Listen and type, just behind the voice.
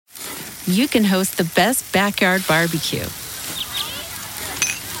you can host the best backyard barbecue.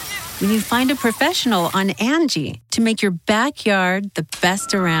 When you find a professional on Angie to make your backyard the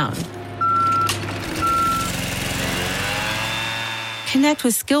best around. Connect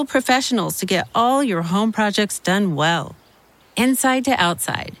with skilled professionals to get all your home projects done well. Inside to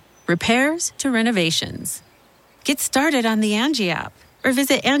outside, repairs to renovations. Get started on the Angie app or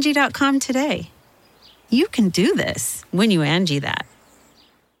visit Angie.com today. You can do this when you Angie that.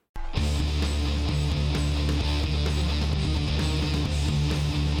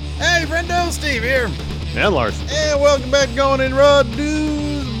 Hey, friendo, Steve here. And Lars. And welcome back to Going in Raw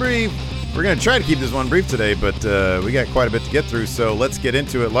News Brief. We're going to try to keep this one brief today, but we got quite a bit to get through, so let's get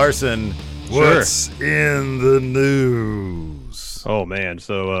into it. Larson, what's in the news? Oh, man.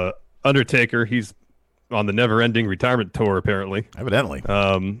 So, Undertaker, he's on the never-ending retirement tour, apparently. Evidently.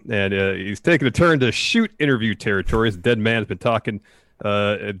 And he's taking a turn to shoot interview territory. His dead man's been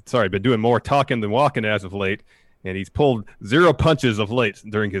been doing more talking than walking as of late. And he's pulled zero punches of late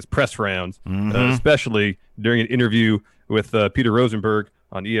during his press rounds, especially during an interview with Peter Rosenberg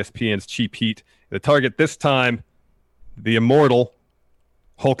on ESPN's Cheap Heat. The target this time, the immortal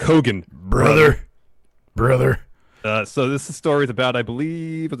Hulk Hogan. Brother. So this story is about, I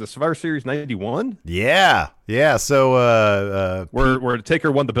believe, was it Survivor Series 91? Yeah. So where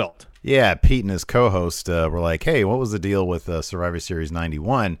Taker won the belt. Yeah, Pete and his co-host were like, hey, what was the deal with Survivor Series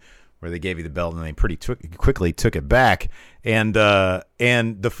 91? Where they gave you the belt and they pretty quickly took it back. And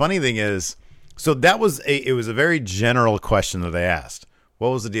the funny thing is, so that was it was a very general question that they asked. What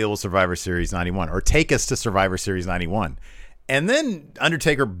was the deal with Survivor Series 91? Or take us to Survivor Series 91. And then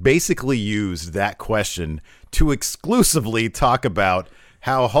Undertaker basically used that question to exclusively talk about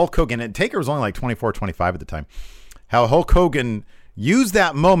how Hulk Hogan, and Taker was only like 24, 25 at the time, how Hulk Hogan used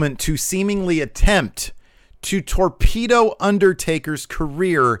that moment to seemingly attempt to torpedo Undertaker's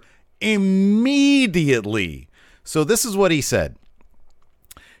career immediately. So this is what he said.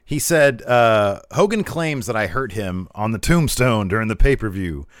 He said, Hogan claims that I hurt him on the tombstone during the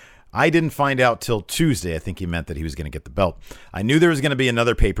pay-per-view. I didn't find out till Tuesday. I think he meant that he was going to get the belt. I knew there was going to be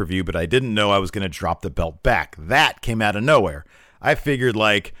another pay-per-view, but I didn't know I was going to drop the belt back. That came out of nowhere. I figured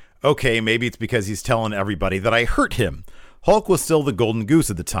like, okay, maybe it's because he's telling everybody that I hurt him. Hulk was still the golden goose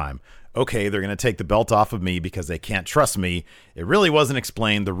at the time. Okay, they're going to take the belt off of me because they can't trust me. It really wasn't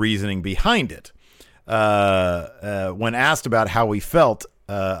explained the reasoning behind it. When asked about how he felt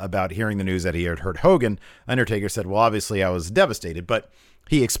about hearing the news that he had hurt Hogan, Undertaker said, well, obviously I was devastated. But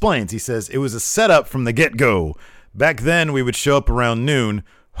he explains, he says, it was a setup from the get-go. Back then, we would show up around noon.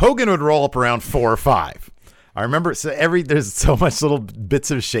 Hogan would roll up around 4 or 5. I remember, there's so much little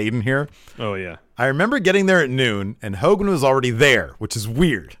bits of shade in here. Oh, yeah. I remember getting there at noon, and Hogan was already there, which is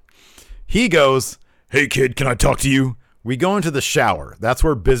weird. He goes, hey, kid, can I talk to you? We go into the shower. That's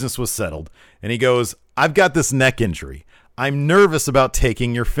where business was settled. And he goes, I've got this neck injury. I'm nervous about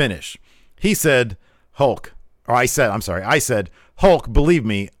taking your finish. He said, I said, Hulk, believe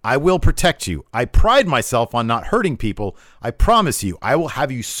me, I will protect you. I pride myself on not hurting people. I promise you, I will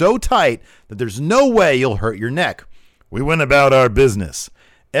have you so tight that there's no way you'll hurt your neck. We went about our business.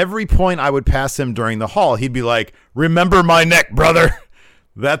 Every point I would pass him during the hall, he'd be like, remember my neck, brother.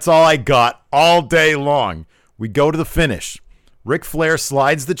 That's all I got all day long. We go to the finish. Ric Flair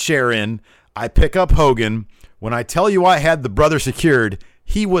slides the chair in. I pick up Hogan. When I tell you I had the brother secured,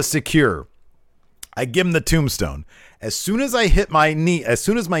 he was secure. I give him the tombstone. As soon as my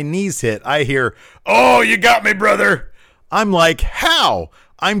knees hit, I hear, oh, you got me, brother. I'm like, how?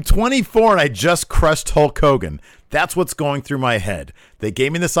 I'm 24 and I just crushed Hulk Hogan. That's what's going through my head. They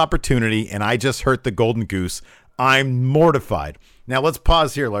gave me this opportunity and I just hurt the golden goose. I'm mortified. Now, let's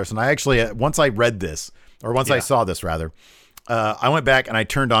pause here, Larson. I actually, once I saw this, I went back and I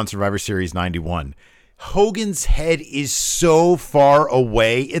turned on Survivor Series 91. Hogan's head is so far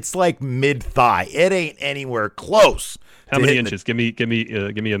away. It's like mid-thigh. It ain't anywhere close. How many inches? Give me a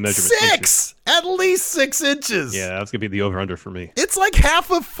measurement. 6! Inches. At least 6 inches. Yeah, that's going to be the over-under for me. It's like half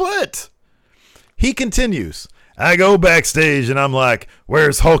a foot. He continues. I go backstage and I'm like,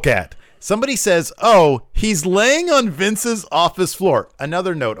 where's Hulk at? Somebody says, oh, he's laying on Vince's office floor.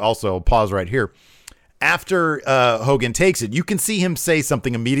 Another note also, pause right here. After Hogan takes it, you can see him say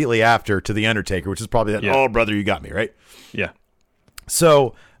something immediately after to The Undertaker, which is probably that, oh, brother, you got me, right? Yeah.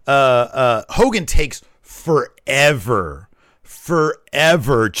 So Hogan takes forever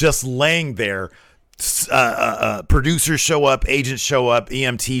just laying there. Producers show up, agents show up,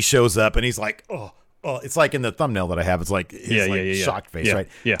 EMT shows up, and he's like, oh, it's like in the thumbnail that I have. It's like his shocked face, right?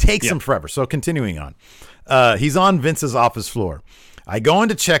 Yeah. Takes him forever. So continuing on. He's on Vince's office floor. I go in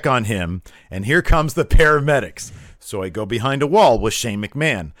to check on him, and here comes the paramedics. So I go behind a wall with Shane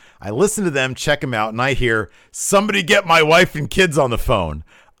McMahon. I listen to them, check him out, and I hear, somebody get my wife and kids on the phone.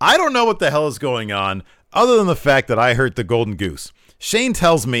 I don't know what the hell is going on, other than the fact that I heard the golden goose. Shane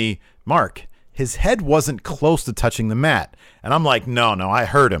tells me, Mark, his head wasn't close to touching the mat. And I'm like, no, I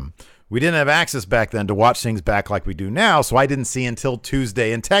heard him. We didn't have access back then to watch things back like we do now, so I didn't see until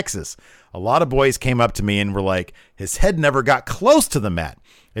Tuesday in Texas. A lot of boys came up to me and were like, his head never got close to the mat.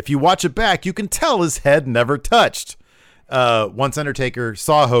 If you watch it back, you can tell his head never touched. Once Undertaker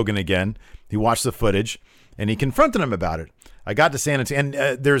saw Hogan again, he watched the footage, and he confronted him about it. I got to San Antonio,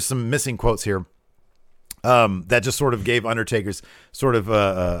 and there's some missing quotes here that just sort of gave Undertaker's sort of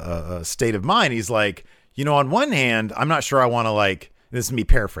a state of mind. He's like, on one hand, I'm not sure I want to this is me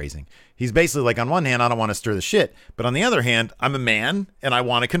paraphrasing. He's basically like, on one hand, I don't want to stir the shit, but on the other hand, I'm a man and I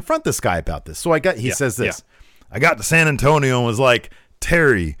want to confront this guy about this. So he says this, I got to San Antonio and was like,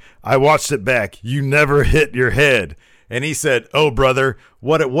 Terry, I watched it back. You never hit your head. And he said, oh, brother,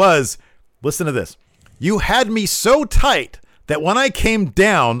 what it was, listen to this. You had me so tight that when I came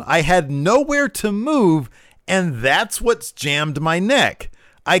down, I had nowhere to move, and that's what's jammed my neck.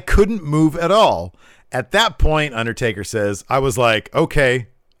 I couldn't move at all. At that point, Undertaker says, I was like, okay,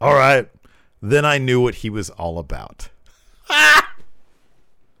 all right. Then I knew what he was all about.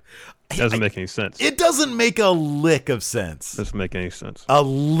 Doesn't make any sense. It doesn't make a lick of sense. Doesn't make any sense. A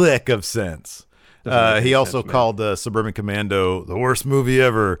lick of sense. He also called Suburban Commando the worst movie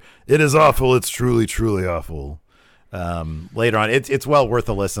ever. It is awful. It's truly, truly awful. Later on, it's well worth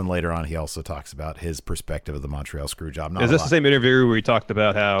a listen. Later on, he also talks about his perspective of the Montreal Screwjob. Is this the same interview where he talked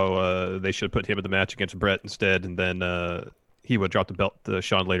about how they should put him in the match against Brett instead, and then he would drop the belt to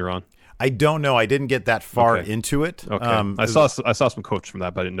Shawn later on? I don't know. I didn't get that far into it. Okay. I saw some quotes from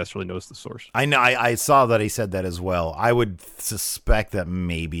that, but I didn't necessarily notice the source. I know. I saw that he said that as well. I would suspect that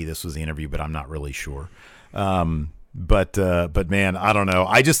maybe this was the interview, but I'm not really sure. But man, I don't know.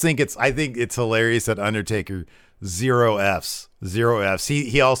 I think it's hilarious that Undertaker zero Fs.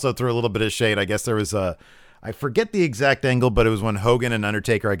 He also threw a little bit of shade. I guess there was I forget the exact angle, but it was when Hogan and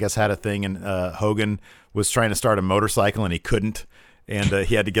Undertaker, I guess, had a thing, and Hogan was trying to start a motorcycle and he couldn't. And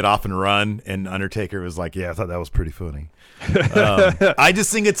he had to get off and run. And Undertaker was like, yeah, I thought that was pretty funny. I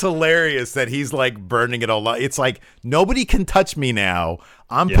just think it's hilarious that he's like burning it all out. It's like, nobody can touch me now.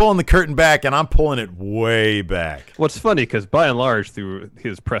 I'm pulling the curtain back, and I'm pulling it way back. What's funny, because by and large, through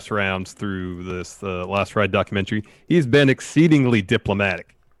his press rounds, through this Last Ride documentary, he's been exceedingly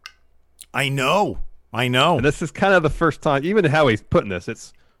diplomatic. I know. And this is kind of the first time, even how he's putting this,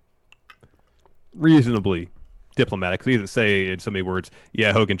 it's reasonably diplomatic. He doesn't say in so many words,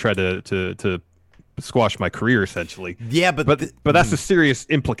 yeah, Hogan tried to squash my career, essentially. Yeah, but that's a serious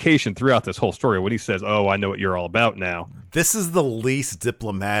implication throughout this whole story when he says, oh, I know what you're all about now. This is the least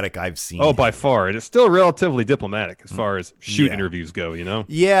diplomatic I've seen. Oh, by far. And it's still relatively diplomatic as far as interviews go,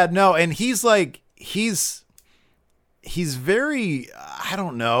 Yeah, no, and he's like, he's very, I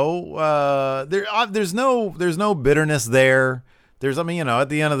don't know. There's no bitterness there. At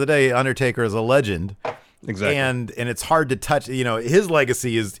the end of the day, Undertaker is a legend. Exactly. And it's hard to touch. His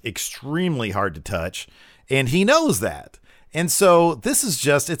legacy is extremely hard to touch, and he knows that. And so this is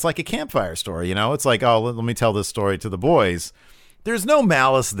it's like a campfire story. It's like, oh, let me tell this story to the boys. There's no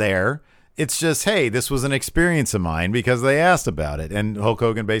malice there. It's just, hey, this was an experience of mine because they asked about it. And Hulk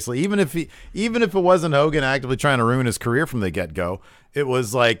Hogan basically, even if it wasn't Hogan actively trying to ruin his career from the get-go, it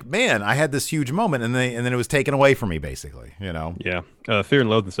was like, man, I had this huge moment, and then it was taken away from me, basically. Yeah. Fear and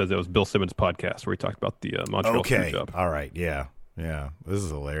Loathing says that was Bill Simmons' podcast where he talked about the Montreal Screwjob. All right. Yeah. This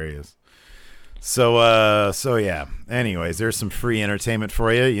is hilarious. So yeah. Anyways, there's some free entertainment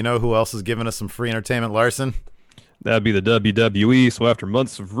for you. You know who else is giving us some free entertainment, Larson? That'd be the WWE. So after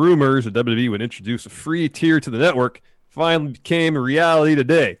months of rumors that WWE would introduce a free tier to the network, finally became a reality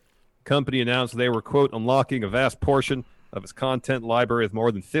today. The company announced they were, quote, unlocking a vast portion of its content library with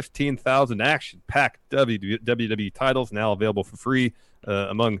more than 15,000 action-packed WWE titles now available for free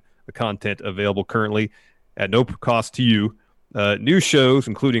among the content available currently at no cost to you. New shows,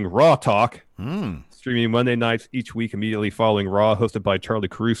 including Raw Talk, streaming Monday nights each week immediately following Raw, hosted by Charlie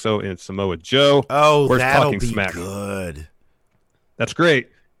Caruso and Samoa Joe. Oh, Where's that'll Talking be Smack? Good. That's great.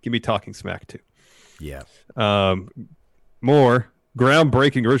 Give me Talking Smack, too. Yeah. More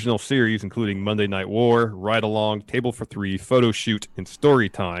groundbreaking original series, including Monday Night War, Ride Along, Table for Three, Photo Shoot, and Story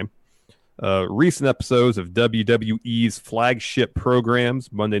Time. Recent episodes of WWE's flagship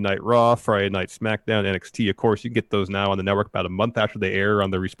programs, Monday Night Raw, Friday Night SmackDown, NXT. Of course, you can get those now on the network about a month after they air on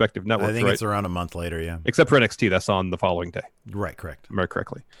their respective networks. I think it's around a month later, yeah. Except for NXT, that's on the following day. Right, correct. Remember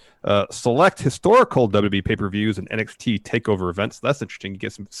correctly. Select historical WWE pay-per-views and NXT takeover events. That's interesting. You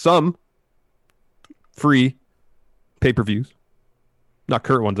get some free pay-per-views. Not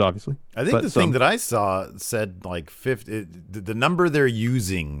current ones, obviously. I think the thing that I saw said like 50. The number they're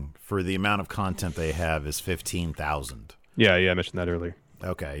using for the amount of content they have is 15,000. Yeah, I mentioned that earlier.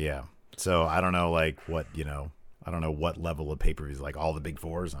 Okay, yeah. So I don't know, like what I don't know what level of pay-per-views, like all the big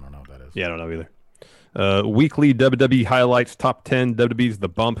fours. I don't know what that is. Yeah, I don't know either. Weekly WWE highlights, top 10 WWE's The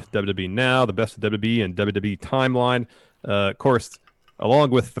Bump, WWE Now, the best of WWE, and WWE Timeline. Of course, along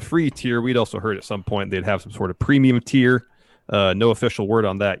with the free tier, we'd also heard at some point they'd have some sort of premium tier. No official word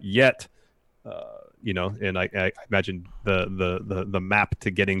on that yet. And I imagine the map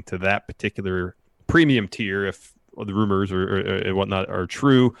to getting to that particular premium tier, if the rumors or whatnot are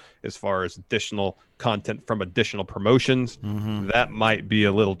true, as far as additional content from additional promotions, that might be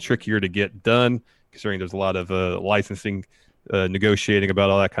a little trickier to get done, considering there's a lot of licensing, negotiating about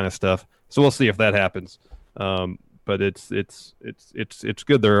all that kind of stuff. So we'll see if that happens. But it's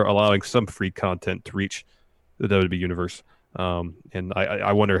good they're allowing some free content to reach the WWE universe. And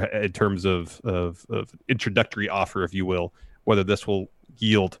I wonder, in terms of introductory offer, if you will, whether this will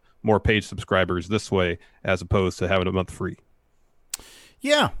yield more paid subscribers this way as opposed to having a month free.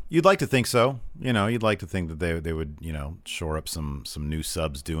 Yeah, you'd like to think so. You'd like to think that they would, shore up some new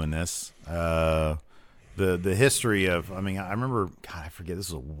subs doing this. The history of, I remember, God, I forget, this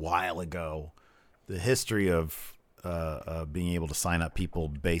was a while ago. The history of being able to sign up people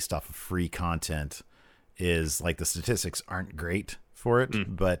based off of free content is like the statistics aren't great for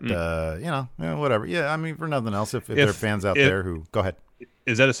it, but whatever. Yeah, for nothing else, if there are fans out there who go ahead.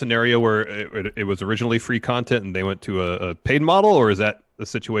 Is that a scenario where it was originally free content and they went to a paid model, or is that a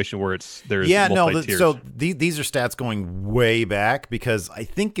situation where there's tiers? So these are stats going way back, because I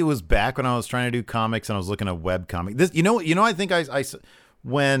think it was back when I was trying to do comics and I was looking at web comic. This, I think I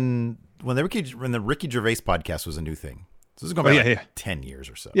when the Ricky Gervais podcast was a new thing. So this is going back 10 years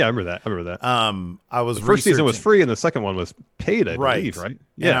or so. Yeah, I remember that. I was the first season was free and the second one was paid, I believe, right?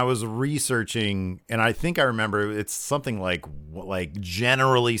 Yeah. And I was researching, and I think I remember it's something like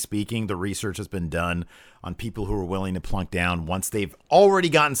generally speaking, the research has been done on people who are willing to plunk down once they've already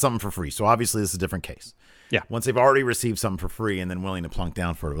gotten something for free. So obviously this is a different case. Yeah. Once they've already received something for free and then willing to plunk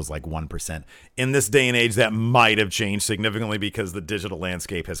down for it, was like 1%. In this day and age, that might have changed significantly because the digital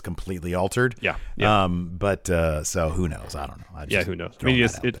landscape has completely altered. Yeah. So who knows? I don't know. Who knows?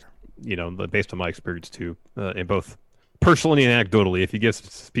 Based on my experience too, in both personally and anecdotally, if you give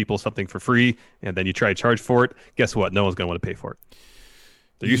people something for free and then you try to charge for it, guess what? No one's going to want to pay for it.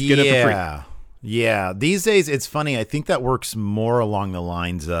 They're used to getting it for free. Yeah. These days, it's funny. I think that works more along the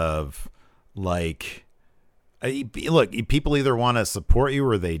lines of like, look, people either want to support you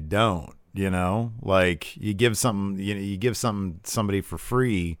or they don't, like you give somebody for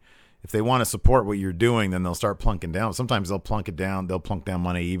free. If they want to support what you're doing, then they'll start plunking down. Sometimes they'll plunk down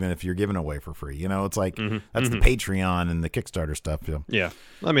money even if you're giving away for free. It's like that's the Patreon and the Kickstarter stuff. Yeah.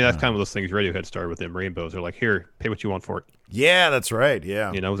 That's kind of those things Radiohead started with them Rainbows. They're like, here, pay what you want for it. Yeah, that's right.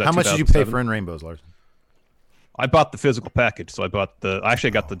 Yeah. How much did you pay for In Rainbows, Lars? I bought the physical package, so I got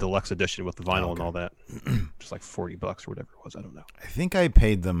the deluxe edition with the vinyl and all that. Just like $40 or whatever it was. I don't know. I think I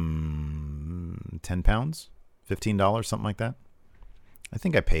paid them £10, $15, something like that. I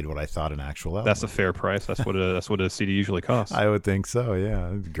think I paid what I thought an actual album. That's a fair price. That's what a CD usually costs. I would think so.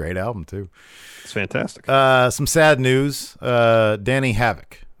 Yeah, great album too. It's fantastic. Some sad news. Danny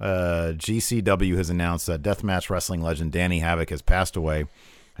Havoc. GCW has announced that deathmatch wrestling legend Danny Havoc has passed away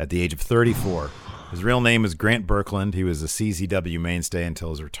at the age of 34. His real name is Grant Berkland. He was a CZW mainstay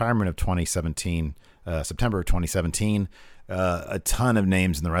until his retirement of September of 2017. A ton of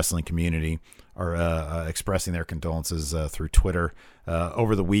names in the wrestling community are expressing their condolences through Twitter.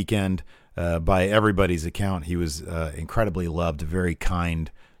 Over the weekend, by everybody's account, he was incredibly loved, a very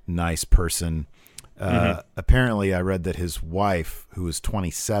kind, nice person. Apparently, I read that his wife, who was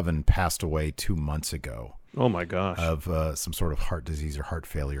 27, passed away 2 months ago. Oh, my gosh. Of some sort of heart disease or heart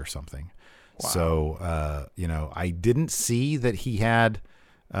failure or something. Wow. So, I didn't see that he had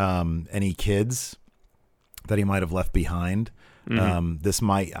any kids that he might have left behind. This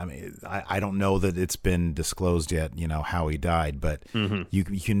might, I don't know that it's been disclosed yet, how he died, but you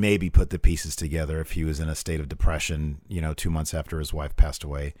can maybe put the pieces together if he was in a state of depression, 2 months after his wife passed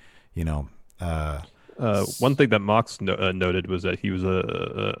away, One thing that Mox noted was that he was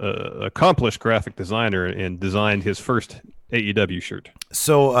a accomplished graphic designer and designed his first AEW shirt.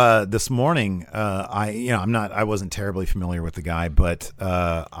 So this morning, I wasn't terribly familiar with the guy, but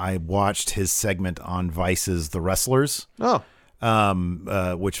I watched his segment on Vice's The Wrestlers. Oh.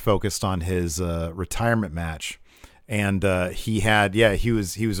 Which focused on his retirement match, and he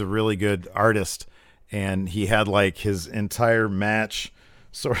was a really good artist, and he had like his entire match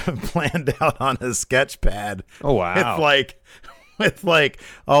sort of planned out on a sketch pad. Oh, wow. With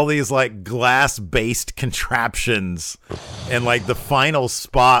all these like glass based contraptions, and like the final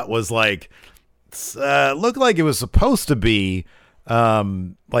spot was like looked like it was supposed to be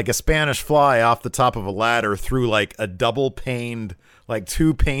like a Spanish fly off the top of a ladder through like a double paned, like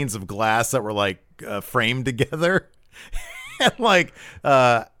 2 panes of glass that were like framed together. And like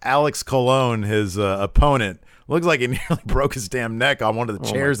Alex Colon, his opponent, looks like he nearly broke his damn neck on one of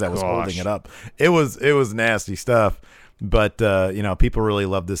the chairs that was holding it up. It was nasty stuff. But people really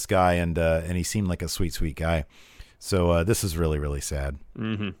love this guy, and he seemed like a sweet guy. So this is really, really sad.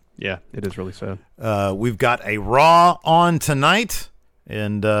 Mm-hmm. Yeah, it is really sad. We've got a Raw on tonight,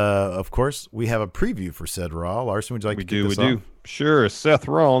 and of course, we have a preview for said Raw. Larson, would you like to kick this off? We do. Sure. Seth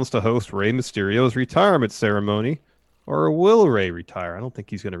Rollins to host Rey Mysterio's retirement ceremony, or will Rey retire? I don't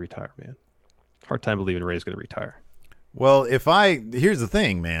think he's going to retire, man. Hard time believing Rey's going to retire. Well, here's the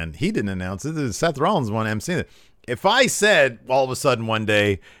thing, man. He didn't announce it. This is Seth Rollins one emceeing it. If I said all of a sudden one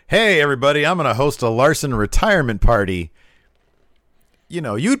day, hey, everybody, I'm going to host a Larson retirement party,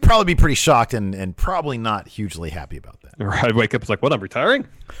 you'd probably be pretty shocked and probably not hugely happy about that. I'd wake up, it's like, what, I'm retiring?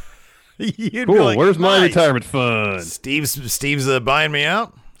 You'd cool, be like, where's my nice. retirement fund? Steve's buying me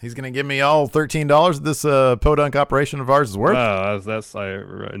out. He's going to give me all $13 this podunk operation of ours is worth. Wow,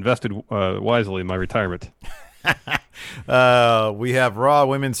 I invested wisely in my retirement. We have Raw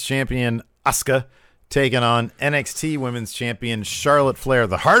Women's Champion Asuka taking on NXT Women's Champion Charlotte Flair,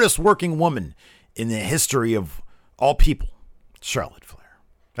 the hardest working woman in the history of all people. Charlotte Flair.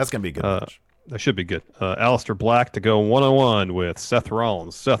 That's going to be a good match. That should be good. Aleister Black to go one-on-one with Seth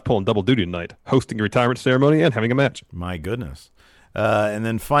Rollins. Seth pulling double duty tonight, hosting a retirement ceremony and having a match. My goodness. And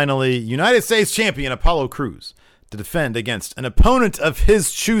then finally, United States Champion Apollo Crews to defend against an opponent of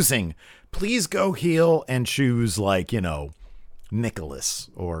his choosing. Please go heel and choose Nicholas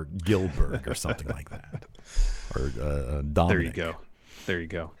or Gilbert or something like that, or Dominic. There you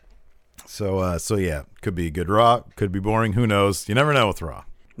go. So yeah, could be good Raw, could be boring. Who knows? You never know with Raw.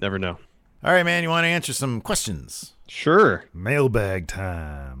 Never know. All right, man. You want to answer some questions? Sure. Mailbag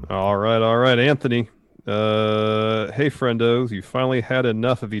time. All right, Anthony. Hey, friendos, you finally had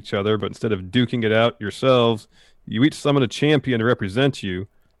enough of each other, but instead of duking it out yourselves, you each summon a champion to represent you.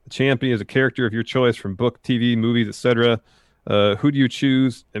 The champion is a character of your choice from book, TV, movies, etc. Who do you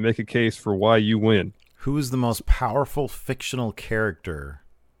choose and make a case for why you win? Who is the most powerful fictional character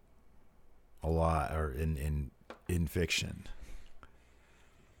in fiction?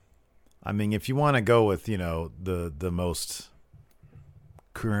 I mean, if you want to go with, the most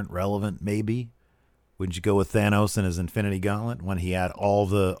current relevant, maybe, wouldn't you go with Thanos and his Infinity Gauntlet when he had all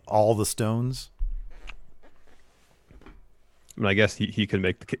the stones? I mean, I guess you can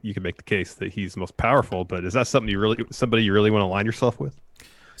make the case that he's the most powerful, but is that somebody you really want to align yourself with?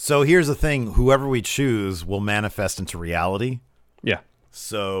 So here's the thing: whoever we choose will manifest into reality. Yeah.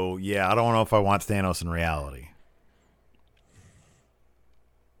 So yeah, I don't know if I want Thanos in reality.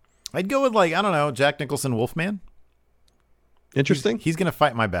 I'd go with Jack Nicholson, Wolfman. Interesting. He's gonna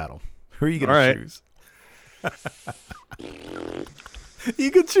fight my battle. Who are you gonna choose?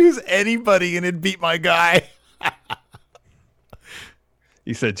 You could choose anybody and it'd beat my guy.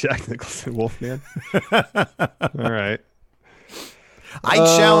 You said Jack Nicholson, Wolfman. All right. I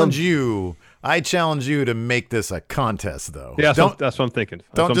challenge you to make this a contest, though. Yeah, that's what I'm thinking.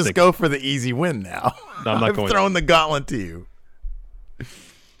 Don't just go for the easy win now. No, I'm not going. I've thrown the gauntlet to you.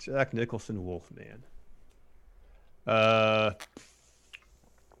 Jack Nicholson, Wolfman.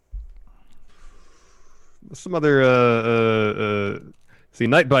 Some other. See,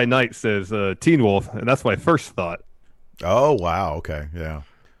 Night by Night says Teen Wolf, and that's my first thought. Oh, wow. Okay. Yeah.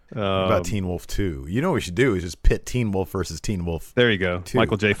 What about Teen Wolf 2? You know what we should do is just pit Teen Wolf versus Teen Wolf. There you go. 2.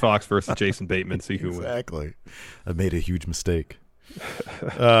 Michael J. Fox versus Jason Bateman. See who wins. Exactly. I made a huge mistake.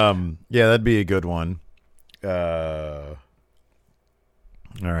 Yeah, that'd be a good one. All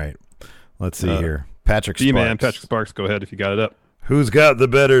right. Let's see here. Patrick Sparks. D-Man, Patrick Sparks, go ahead if you got it up. Who's got the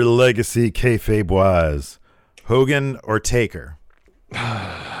better legacy kayfabe-wise? Hogan or Taker?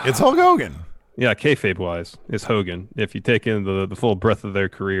 It's Hulk Hogan. Yeah, kayfabe-wise, it's Hogan. If you take in the full breadth of their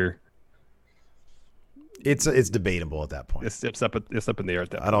career, it's debatable at that point. It's up in the air at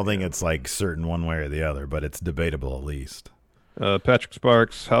that point. I don't think it's like certain one way or the other, but it's debatable at least. Patrick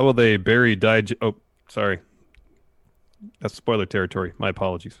Sparks, how will they bury Oh, sorry, that's spoiler territory. My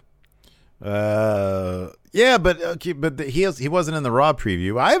apologies. Yeah, but he wasn't in the Raw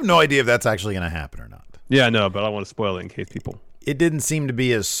preview. I have no idea if that's actually going to happen or not. Yeah, I know, but I want to spoil it in case people. It didn't seem to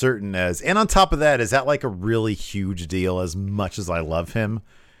be as certain as, and on top of that, is that like a really huge deal? As much as I love him,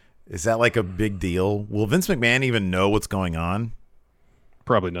 is that like a big deal? Will Vince McMahon even know what's going on?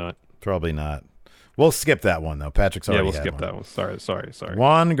 Probably not. Probably not. We'll skip that one, though. Patrick's already we'll had skip one. that one. Sorry.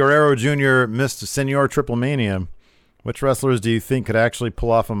 Juan Guerrero Jr. missed Senor Triple Mania. Which wrestlers do you think could actually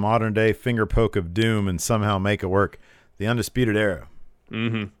pull off a modern-day finger poke of doom and somehow make it work? The Undisputed Era.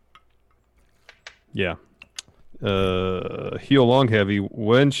 Mm-hmm. Yeah. Heel Long Heavy.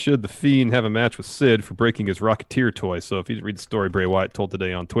 When should The Fiend have a match with Sid for breaking his Rocketeer toy? So if you read the story Bray Wyatt told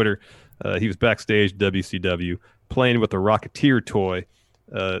today on Twitter, he was backstage WCW playing with a Rocketeer toy.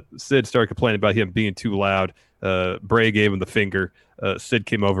 Sid started complaining about him being too loud. Bray gave him the finger. Sid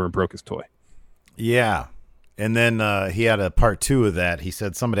came over and broke his toy. Yeah. And then he had a part 2 of that. He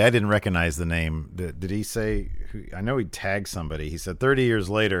said somebody, I didn't recognize the name. Did he say, I know he tagged somebody. He said 30 years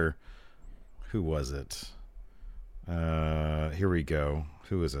later, who was it? Here we go.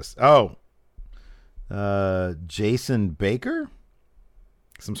 Who is this? Oh, Jason Baker?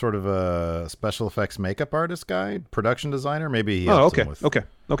 Some sort of a special effects makeup artist guy, production designer. Maybe he helped him with.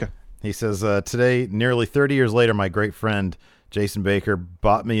 Okay. He says, today, nearly 30 years later, my great friend Jason Baker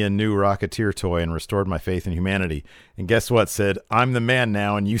bought me a new Rocketeer toy and restored my faith in humanity. And guess what, Sid? I'm the man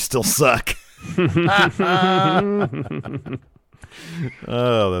now, and you still suck.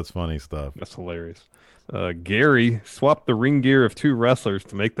 Oh, that's funny stuff. That's hilarious. Gary swapped the ring gear of 2 wrestlers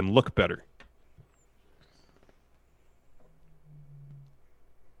to make them look better.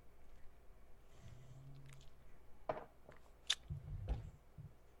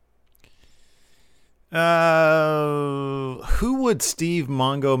 Who would Steve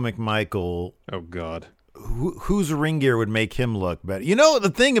Mongo McMichael? Oh God, whose ring gear would make him look better? You know, the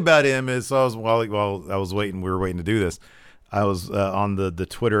thing about him is, while I was waiting, we were waiting to do this. I was on the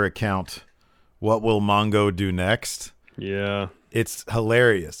Twitter account. What will Mongo do next? Yeah, it's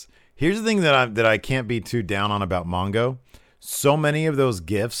hilarious. Here's the thing that I can't be too down on about Mongo. So many of those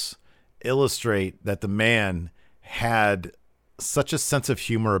GIFs illustrate that the man had such a sense of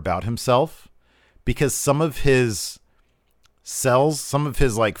humor about himself. Because some of his sells, some of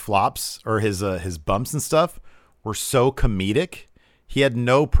his like flops or his bumps and stuff were so comedic. He had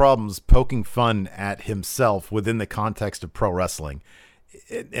no problems poking fun at himself within the context of pro wrestling.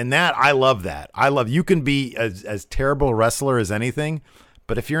 And that, I love that. You can be as terrible a wrestler as anything,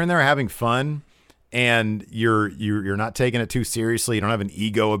 but if you're in there having fun and you're not taking it too seriously, you don't have an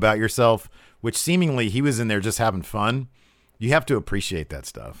ego about yourself, which seemingly he was in there just having fun, you have to appreciate that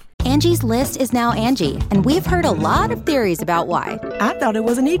stuff. Angie's List is now Angie, and we've heard a lot of theories about why. I thought it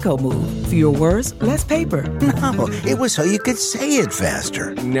was an eco move. Fewer words, less paper. No, it was so you could say it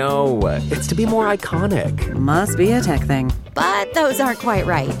faster. No, it's to be more iconic. Must be a tech thing. But those aren't quite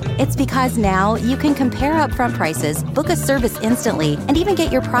right. It's because now you can compare upfront prices, book a service instantly, and even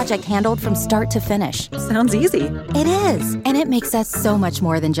get your project handled from start to finish. Sounds easy. It is, and it makes us so much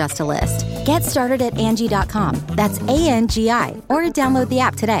more than just a list. Get started at Angie.com. That's ANGI, or download the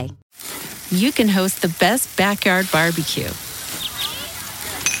app today. You can host the best backyard barbecue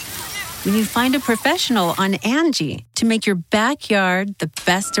when you find a professional on Angie to make your backyard the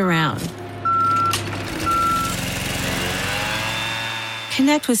best around.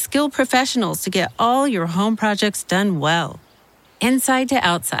 Connect with skilled professionals to get all your home projects done well. Inside to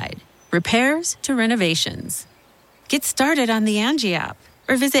outside, repairs to renovations. Get started on the Angie app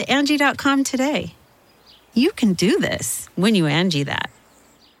or visit Angie.com today. You can do this when you Angie that.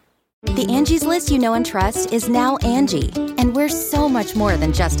 The Angie's List you know and trust is now Angie, and we're so much more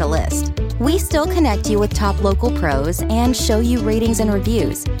than just a list. We still connect you with top local pros and show you ratings and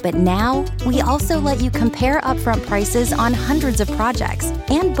reviews, but now we also let you compare upfront prices on hundreds of projects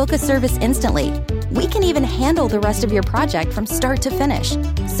and book a service instantly. We can even handle the rest of your project from start to finish.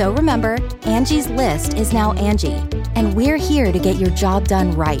 So remember, Angie's List is now Angie, and we're here to get your job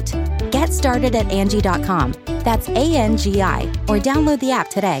done right. Get started at Angie.com. That's ANGI, or download the app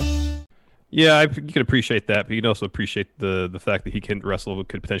today. Yeah, you can appreciate that, but you can also appreciate the fact that he can wrestle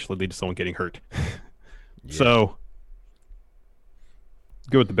could potentially lead to someone getting hurt. Yeah. So,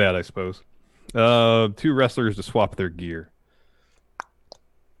 go with the bad, I suppose. 2 wrestlers to swap their gear.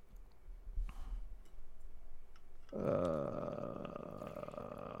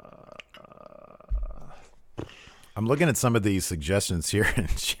 I'm looking at some of these suggestions here in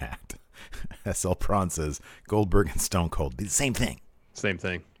chat. SL Prawn says Goldberg and Stone Cold. Be the same thing. Same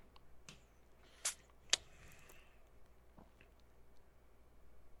thing.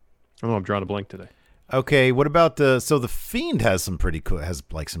 Oh, I'm drawing a blank today. Okay, what about so the Fiend has some pretty cool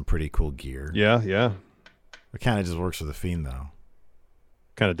gear. Yeah. It kind of just works for the Fiend though.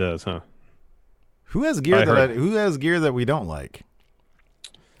 Kind of does, huh? Who has gear that we don't like?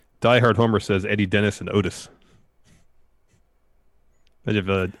 Die Hard Homer says Eddie Dennis and Otis. Imagine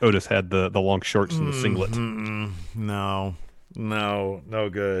if Otis had the long shorts and the singlet. No. No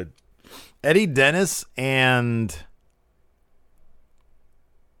good. Eddie Dennis and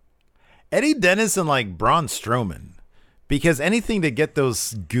like Braun Strowman, because anything to get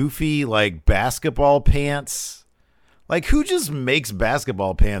those goofy like basketball pants. Like, who just makes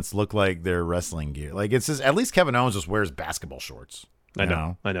basketball pants look like they're wrestling gear? Like, it's just, at least Kevin Owens just wears basketball shorts. I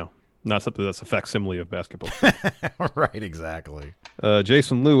know. Not something that's a facsimile of basketball. Right, exactly.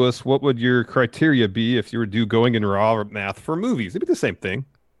 Jason Lewis, what would your criteria be if you were to do going in raw math for movies? It'd be the same thing.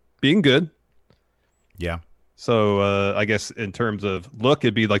 Being good. Yeah. So I guess in terms of look,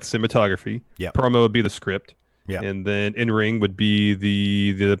 it'd be like cinematography. Yeah. Promo would be the script. Yeah. And then in-ring would be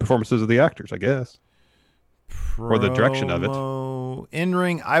the performances of the actors, I guess. Or the direction of it.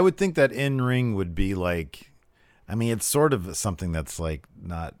 In-ring, I would think that in-ring would be like, I mean, it's sort of something that's like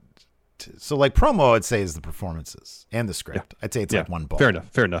not. So like promo, I'd say is the performances and the script. Yeah. I'd say it's like one ball.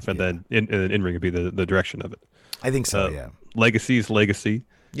 Fair enough. And then in-ring would be the direction of it. I think so, yeah. Legacy is legacy.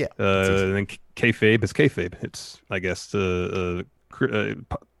 Yeah. And then kayfabe is kayfabe. It's, I guess,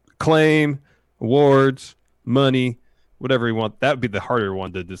 claim, awards, money, whatever you want. That would be the harder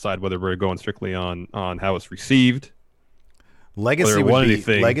one to decide whether we're going strictly on how it's received.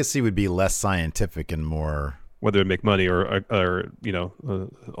 Legacy would be less scientific and more whether it make money or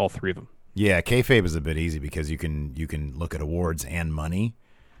all three of them. Yeah, kayfabe is a bit easy because you can look at awards and money.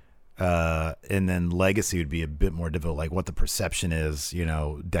 And then legacy would be a bit more difficult, like what the perception is,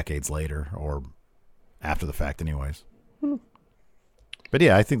 decades later or after the fact anyways. But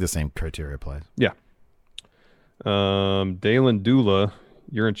yeah, I think the same criteria applies. Yeah. Dalen Dula,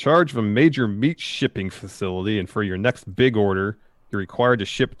 you're in charge of a major meat shipping facility, and for your next big order, you're required to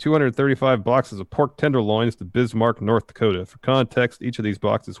ship 235 boxes of pork tenderloins to Bismarck, North Dakota. For context, each of these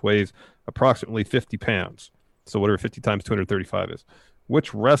boxes weighs approximately 50 pounds. So whatever 50 times 235 is.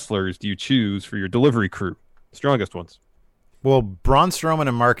 Which wrestlers do you choose for your delivery crew? Strongest ones. Well, Braun Strowman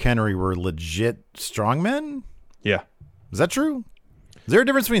and Mark Henry were legit strongmen? Yeah. Is that true? Is there a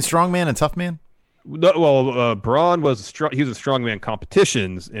difference between strongman and tough man? No, well, Braun was he was a strongman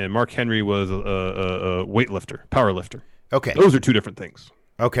competitions, and Mark Henry was a weightlifter, powerlifter. Okay. Those are two different things.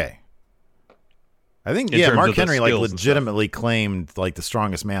 Okay. I think, Mark Henry like legitimately claimed like the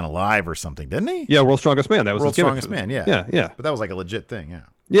strongest man alive or something, didn't he? Yeah, world's strongest man. That was world's strongest man, yeah. Yeah. But that was like a legit thing, yeah.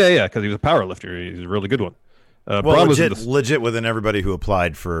 Yeah, because he was a power lifter. He's a really good one. Well, legit within everybody who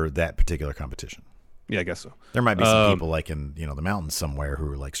applied for that particular competition. Yeah, I guess so. There might be some people like in the mountains somewhere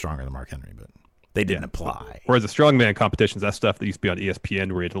who are like stronger than Mark Henry, but they didn't apply. Whereas the strongman competitions, that stuff that used to be on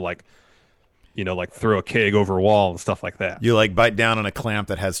ESPN where you had to like throw a keg over a wall and stuff like that. You like bite down on a clamp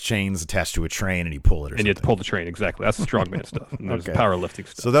that has chains attached to a train and you pull it or something. And you have to pull the train, exactly. That's the strongman stuff. And there's powerlifting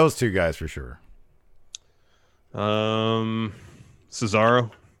stuff. So those two guys for sure. Cesaro.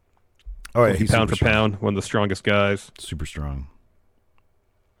 Oh, yeah, he's pound for pound, one of the strongest guys. Super strong.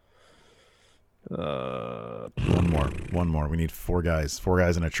 One more. We need four guys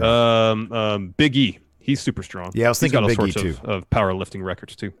in a truck. Big E. He's super strong. Yeah, I was thinking Big E too. Of powerlifting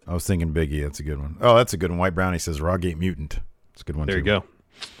records too. I was thinking Big E. That's a good one. Oh, that's a good one. White Brownie says Rawgate Mutant. That's a good one there too. There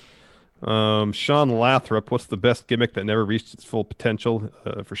you go. Sean Lathrop. What's the best gimmick that never reached its full potential?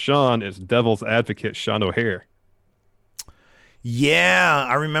 For Sean, it's Devil's Advocate Sean O'Hare. Yeah,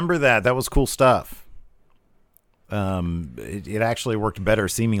 I remember that. That was cool stuff. It actually worked better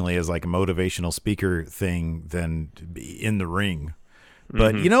seemingly as like a motivational speaker thing than in the ring.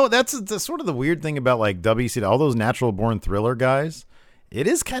 But, that's sort of the weird thing about like WCW, all those Natural Born Thriller guys. It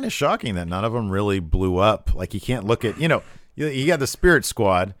is kind of shocking that none of them really blew up. Like you can't look at, you got the Spirit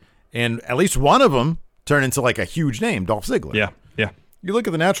Squad and at least one of them turned into like a huge name, Dolph Ziggler. Yeah. You look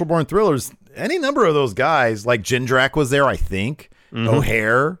at the Natural Born Thrillers, any number of those guys, like Jindrak was there, I think.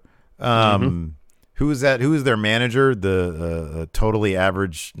 O'Hare. Who is that? Who is their manager? The totally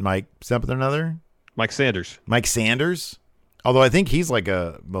average Mike something or another? Mike Sanders. Mike Sanders? Although I think he's like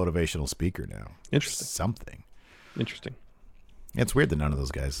a motivational speaker now. Interesting. Something. Interesting. It's weird that none of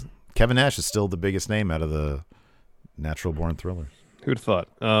those guys. Kevin Nash is still the biggest name out of the Natural Born Thrillers. Who'd have thought?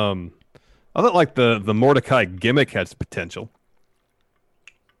 I thought like the Mordecai gimmick had potential.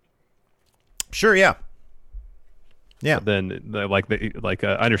 Sure, yeah. Yeah. But then I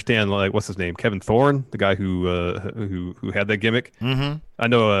understand like what's his name? Kevin Thorne, the guy who had that gimmick. Mm-hmm. I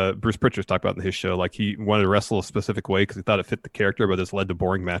know Bruce Pritchard's talked about in his show, like he wanted to wrestle a specific way because he thought it fit the character, but this led to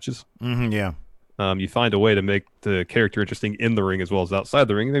boring matches. Mm-hmm, yeah. You find a way to make the character interesting in the ring as well as outside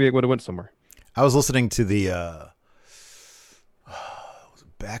the ring, maybe it would have went somewhere. I was listening to the was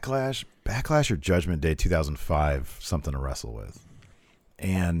it Backlash or Judgment Day 2005, something to wrestle with.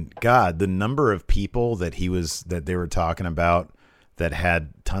 And God, the number of people that they were talking about that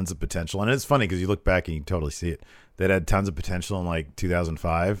had tons of potential. And it's funny because you look back and you can totally see it. That had tons of potential in like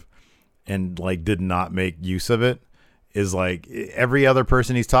 2005 and like did not make use of it is like every other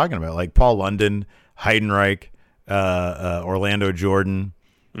person he's talking about, like Paul London, Heidenreich, Orlando Jordan.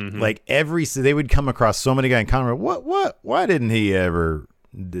 Like they would come across so many guys and comment, why didn't he ever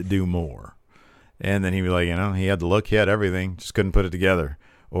do more? And then he was like, he had the look, he had everything, just couldn't put it together.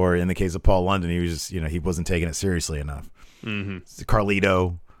 Or in the case of Paul London, he was just, he wasn't taking it seriously enough.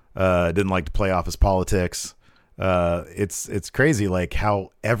 Carlito didn't like to play off his politics. It's crazy, like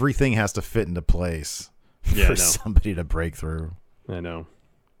how everything has to fit into place for somebody to break through. I know.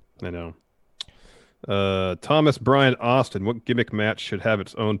 Thomas Bryant Austin, what gimmick match should have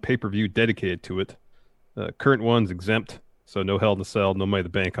its own pay-per-view dedicated to it? Current one's exempt, so no Hell in a Cell, no Money in the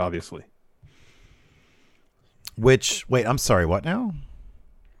Bank, obviously. Wait, I'm sorry, what now?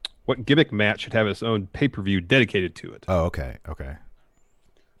 What gimmick match should have its own pay-per-view dedicated to it? Oh, okay.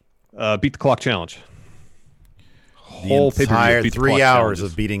 Beat the Clock Challenge. The entire 3 hours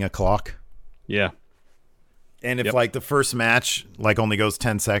of beating a clock. Yeah. And if like the first match like only goes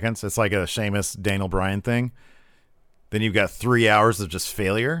 10 seconds, it's like a Sheamus Daniel Bryan thing, then you've got 3 hours of just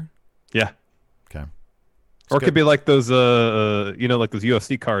failure. Yeah. Okay. Or it could be like those like those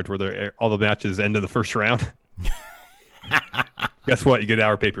UFC cards where all the matches end in the first round. Guess what? You get an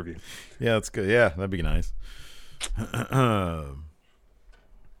hour pay-per-view. Yeah, that's good. Yeah, that'd be nice.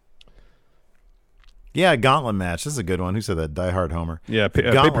 Yeah, gauntlet match. This is a good one. Who said that? Die Hard Homer. Yeah,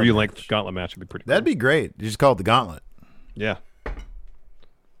 pay-per-view length gauntlet match would be pretty cool. That'd be great. You just call it the gauntlet. Yeah.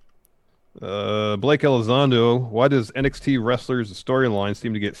 Blake Elizondo, why does NXT wrestlers' storyline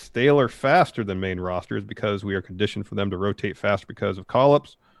seem to get staler faster than main rosters? Because we are conditioned for them to rotate faster because of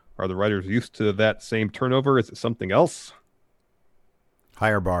call-ups? Are the writers used to that same turnover? Is it something else?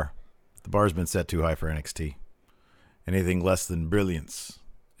 Higher bar. The bar's been set too high for NXT. Anything less than brilliance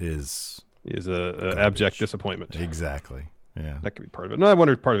is a abject disappointment. Exactly. Yeah, that could be part of it. No, I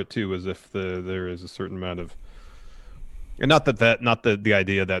wonder if part of it too is if there is a certain amount of, and not the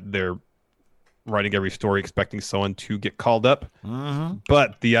idea that they're writing every story expecting someone to get called up,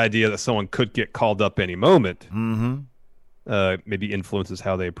 but the idea that someone could get called up any moment, maybe influences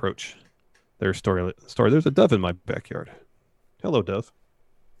how they approach their story. There's a dove in my backyard. Hello, dove.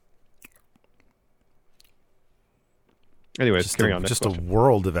 Anyways, carry on. Just a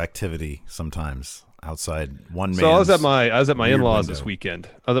world of activity sometimes outside one man. So I was at my in-laws this weekend.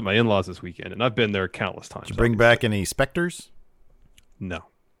 And I've been there countless times. Did you bring back any specters? No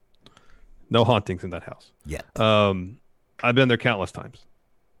hauntings in that house yet. I've been there countless times,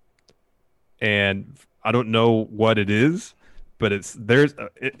 and I don't know what it is, but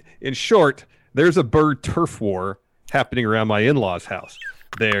in short, there's a bird turf war happening around my in-laws' house.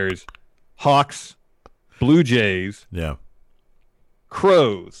 There's hawks, blue jays,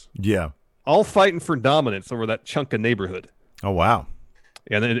 crows, all fighting for dominance over that chunk of neighborhood. Oh wow!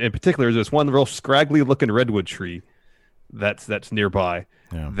 And in particular, there's one real scraggly-looking redwood tree that's nearby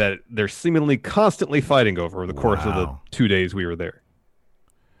that they're seemingly constantly fighting over the course of the 2 days we were there.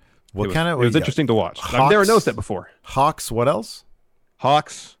 It was interesting to watch. I've never noticed that before. Hawks. What else?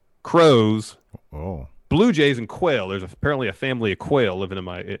 Hawks, crows. Oh. Blue jays and quail. There's apparently a family of quail living in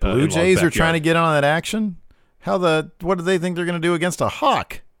my Blue jays backyard. Are trying to get on that action? What do they think they're going to do against a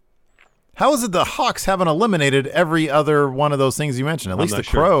hawk? How is it the Hawks haven't eliminated every other one of those things you mentioned? At least the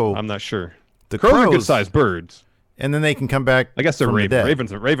crow. I'm not sure. The crows are good-sized birds. And then they can come back. I guess they're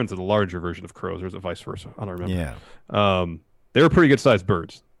ravens. Ravens are the larger version of crows, or is it vice versa? I don't remember. Yeah. They were pretty good-sized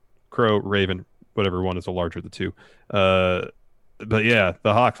birds. Crow, raven, whatever one is the larger of the two. But yeah,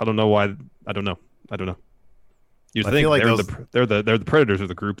 the Hawks. I don't know why. I don't know. You'd think like they're the predators of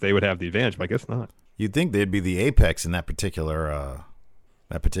the group. They would have the advantage, but I guess not. You'd think they'd be the apex in that particular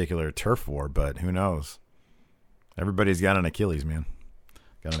turf war, but who knows? Everybody's got an Achilles, man.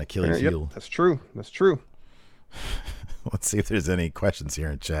 Got an Achilles heel. That's true. Let's see if there's any questions here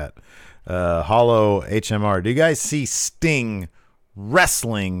in chat. Hollow HMR. Do you guys see Sting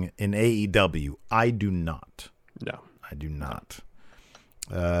wrestling in AEW? I do not. No. I do not.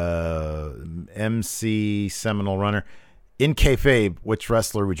 MC Seminole Runner. In kayfabe, which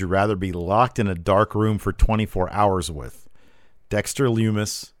wrestler would you rather be locked in a dark room for 24 hours with? Dexter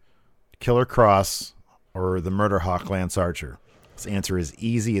Lumis, Killer Cross, or the Murder Hawk Lance Archer? His answer is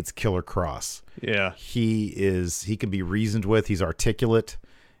easy. It's Killer Cross. Yeah. He can be reasoned with. He's articulate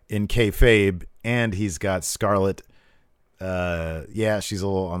in kayfabe, and he's got Scarlett. She's a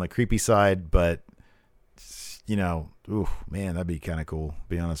little on the creepy side, but man, that'd be kind of cool.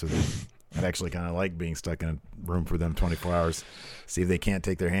 Be honest with you. I'd actually kind of like being stuck in a room for them 24 hours. See if they can't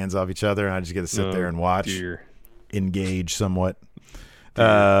take their hands off each other, and I just get to sit there and watch, engage somewhat.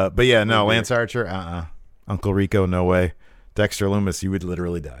 But yeah, no, Lance Archer, Uncle Rico, no way. Dexter Lumis, you would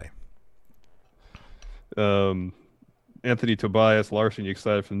literally die. Anthony Tobias Larson, you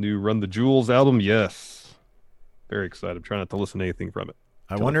excited for the new Run the Jewels album? Yes. Very excited. I'm trying not to listen to anything from it.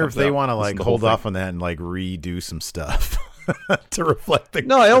 I wonder if they want to like hold off on that and like redo some stuff to reflect the.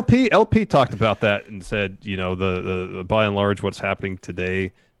 No, LP talked about that and said, the by and large what's happening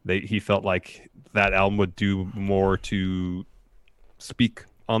today, he felt like that album would do more to speak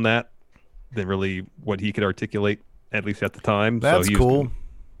on that than really what he could articulate, at least at the time. That's cool.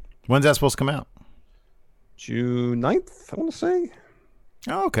 When's that supposed to come out? June 9th, I want to say.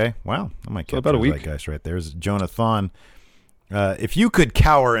 Oh, okay. Wow. I might get about a week. That guy's right. There's Jonathan. If you could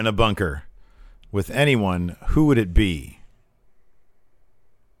cower in a bunker with anyone, who would it be?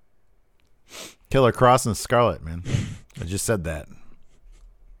 Killer Cross and Scarlet, man. I just said that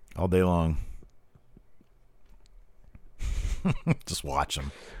all day long. Just watch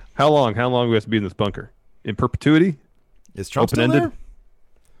them. How long? How long do we have to be in this bunker? In perpetuity? Is Trump still there?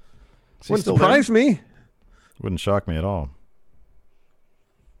 Wouldn't surprise me. Wouldn't shock me at all.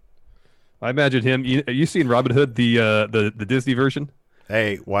 I imagine him. You seen Robin Hood, the Disney version?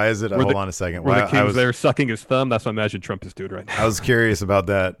 Hey, why is it? Hold on a second. Where the king's there sucking his thumb? That's what I imagine Trump is doing right now. I was curious about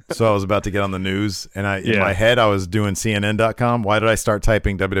that. So I was about to get on the news, and in my head, I was doing CNN.com. Why did I start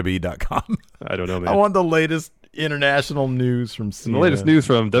typing WWE.com? I don't know, man. I want the latest international news from CNN. The latest news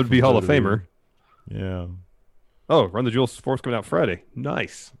from WWE Hall of Famer. Yeah. Oh, Run the Jewels 4 coming out Friday.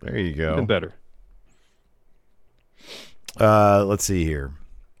 Nice. There you go. Even better. Let's see here.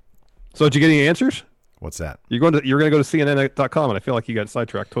 So did you get any answers? What's that? You're going to go to CNN.com, and I feel like you got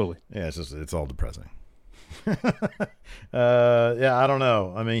sidetracked totally. Yeah, it's all depressing. Yeah, I don't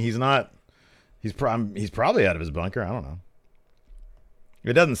know. I mean, he's probably out of his bunker. I don't know.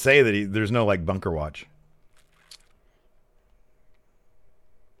 It doesn't say that there's no like bunker watch.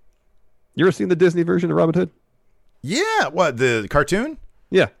 You ever seen the Disney version of Robin Hood? Yeah. What, the cartoon?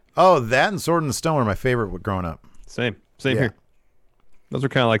 Yeah. Oh, that and Sword in the Stone were my favorite growing up. Same here. Those are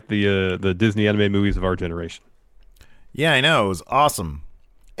kind of like the Disney anime movies of our generation. Yeah, I know. It was awesome.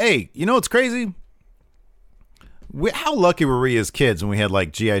 Hey, you know what's crazy? How lucky were we as kids when we had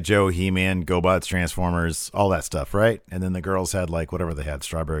like G.I. Joe, He-Man, GoBots, Transformers, all that stuff, right? And then the girls had like whatever they had,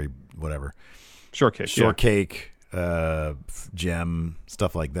 strawberry, whatever. Shortcake, gem,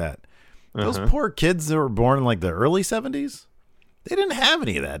 stuff like that. Those poor kids that were born in like the early 70s, they didn't have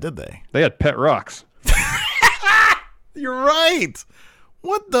any of that, did they? They had pet rocks. You're right.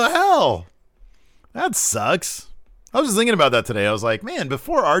 What the hell? That sucks. I was just thinking about that today. I was like, man,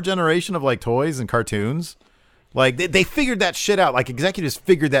 before our generation of like toys and cartoons, like they figured that shit out. Like executives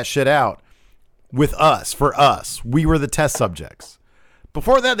figured that shit out with us, for us. We were the test subjects.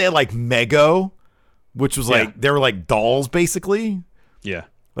 Before that, they had like Mego, which was like, they were like dolls basically. Yeah.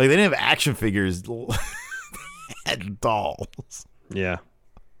 Like they didn't have action figures. They had dolls. Yeah.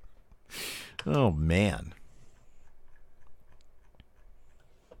 Oh, man.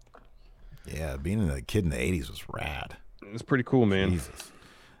 Yeah, being a kid in the 80s was rad. It was pretty cool, man. Jesus.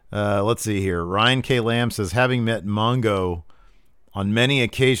 Let's see here. Ryan K. Lamb says, having met Mongo on many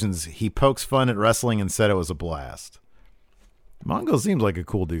occasions, he pokes fun at wrestling and said it was a blast. Mongo seems like a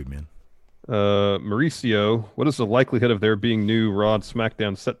cool dude, man. Mauricio, what is the likelihood of there being new Raw and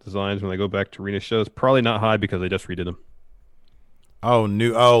SmackDown set designs when they go back to arena shows? Probably not high because they just redid them. Oh,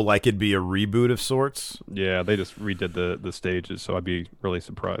 like it'd be a reboot of sorts? Yeah, they just redid the stages, so I'd be really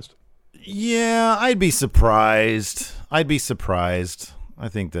surprised. Yeah, I'd be surprised. I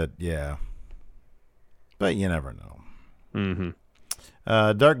think that, yeah. But you never know.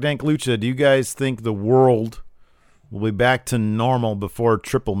 Mm-hmm. Dark Dank Lucha, do you guys think the world will be back to normal before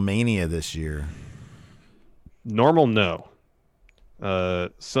Triple Mania this year? Normal, no.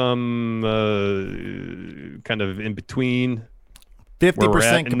 Some kind of in between.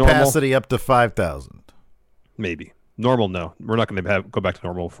 50% capacity up to 5,000. Maybe. Normal, no. We're not going to go back to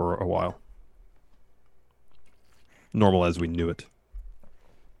normal for a while. Normal as we knew it.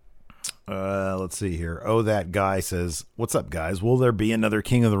 Let's see here. Oh, that guy says, what's up, guys? Will there be another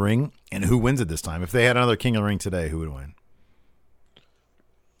King of the Ring? And who wins it this time? If they had another King of the Ring today, who would win?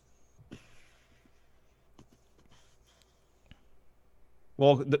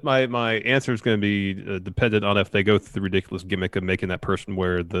 Well, my answer is going to be dependent on if they go through the ridiculous gimmick of making that person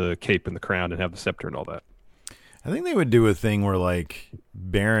wear the cape and the crown and have the scepter and all that. I think they would do a thing where, like,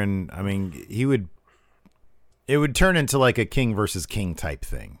 Baron, I mean, it would turn into like a king versus king type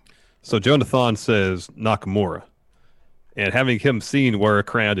thing. So Jonathan says Nakamura. And having him seen wear a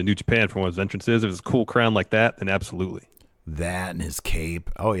crown in New Japan for one of his entrances, if it's a cool crown like that, then absolutely. That and his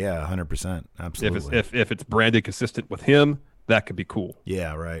cape. Oh, yeah, 100%. Absolutely. If it's branded consistent with him, That could be cool.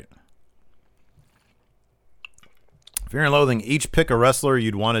 Yeah, right. Fear and Loathing, each pick a wrestler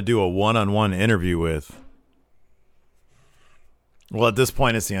you'd want to do a one-on-one interview with. Well, at this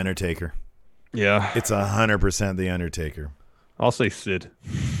point, it's The Undertaker. Yeah. It's 100% The Undertaker. I'll say Sid.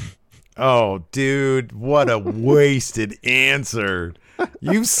 Oh, dude, what a wasted answer.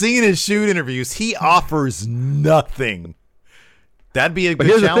 You've seen his shoot interviews. He offers nothing. That'd be a but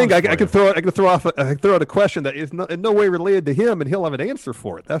good here's the thing: challenge I can throw out a question that is in no way related to him, and he'll have an answer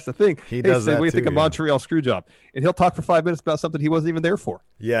for it. That's the thing. He does Sid, that what do you too, think of yeah. Montreal Screwjob? And he'll talk for 5 minutes about something he wasn't even there for.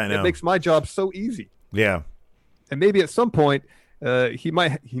 Yeah, I know. It makes my job so easy. Yeah. And maybe at some point, he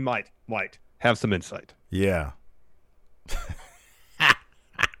might have some insight. Yeah.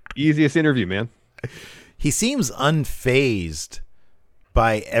 Easiest interview, man. He seems unfazed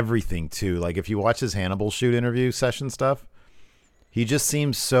by everything too. Like if you watch his Hannibal shoot interview session stuff, he just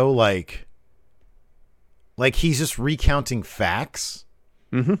seems so like he's just recounting facts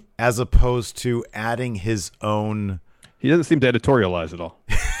as opposed to adding his own. He doesn't seem to editorialize at all.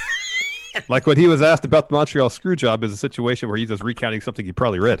 Like when he was asked about the Montreal Screwjob is a situation where he's just recounting something he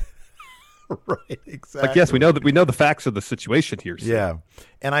probably read. Right, exactly. Like, yes, we know the facts of the situation here. So. Yeah.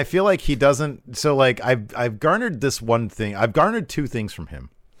 And I feel like he doesn't. So like I've garnered this one thing. I've garnered two things from him.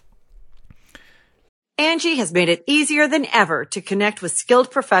 Angie has made it easier than ever to connect with skilled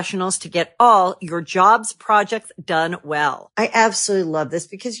professionals to get all your jobs projects done well. I absolutely love this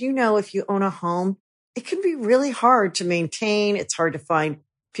because, if you own a home, it can be really hard to maintain. It's hard to find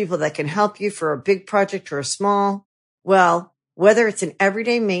people that can help you for a big project or a small. Well, whether it's in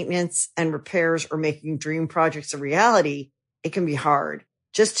everyday maintenance and repairs or making dream projects a reality, it can be hard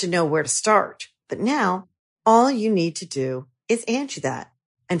just to know where to start. But now all you need to do is Angie that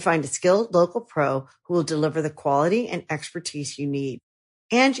and find a skilled local pro who will deliver the quality and expertise you need.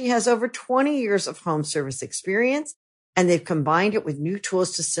 Angie has over 20 years of home service experience, and they've combined it with new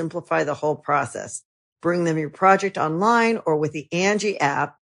tools to simplify the whole process. Bring them your project online or with the Angie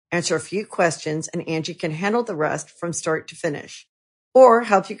app, answer a few questions, and Angie can handle the rest from start to finish. Or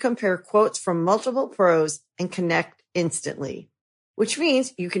help you compare quotes from multiple pros and connect instantly, which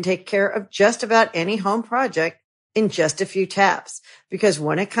means you can take care of just about any home project in just a few taps. Because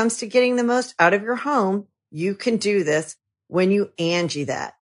when it comes to getting the most out of your home, you can do this when you Angie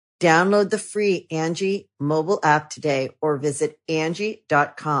that. Download the free Angie mobile app today or visit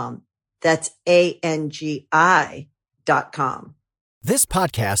Angie.com. That's ANGI.com. This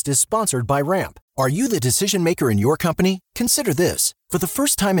podcast is sponsored by Ramp. Are you the decision maker in your company? Consider this. For the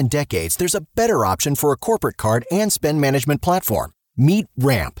first time in decades, there's a better option for a corporate card and spend management platform. Meet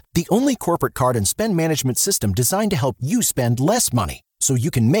Ramp, the only corporate card and spend management system designed to help you spend less money so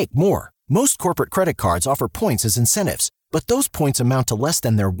you can make more. Most corporate credit cards offer points as incentives, but those points amount to less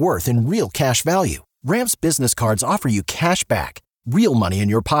than their worth in real cash value. Ramp's business cards offer you cash back, real money in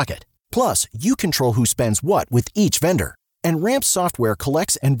your pocket. Plus, you control who spends what with each vendor. And Ramp's software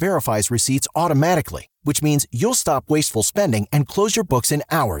collects and verifies receipts automatically, which means you'll stop wasteful spending and close your books in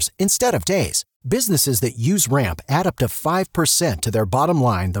hours instead of days. Businesses that use Ramp add up to 5% to their bottom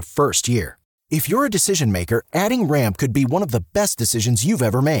line the first year. If you're a decision maker, adding Ramp could be one of the best decisions you've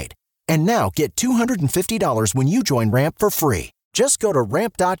ever made. And now get $250 when you join Ramp for free. Just go to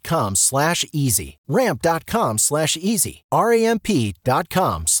ramp.com/easy. Ramp.com/easy. RAMP.com/easy.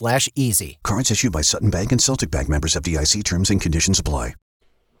 Cards issued by Sutton Bank and Celtic Bank, members of FDIC. Terms and conditions apply.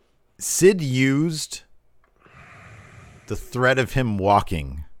 Sid used the threat of him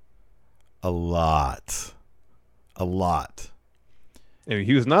walking a lot. I mean,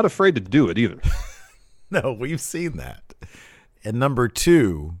 he was not afraid to do it either. No, we've seen that. And number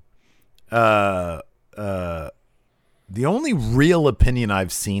two, the only real opinion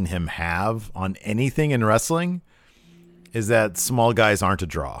I've seen him have on anything in wrestling is that small guys aren't a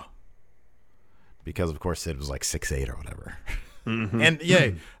draw. Because, of course, Sid was like 6'8" or whatever. Mm-hmm. And, yeah,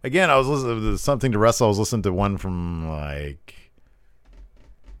 again, I was listening to something to wrestle. I was listening to one from, what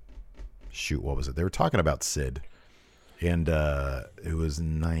was it? They were talking about Sid. And it was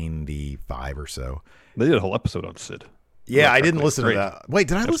 95 or so. They did a whole episode on Sid. Yeah, I didn't listen to that. Wait,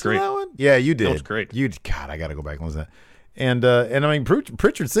 did I listen to that one? Yeah, you did. That was great. God, I got to go back and listen to that. And I mean,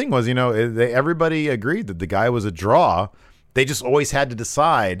 Pritchard's thing was, everybody agreed that the guy was a draw. They just always had to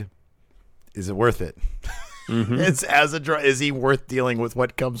decide, is it worth it? Mm-hmm. It's as a draw. Is he worth dealing with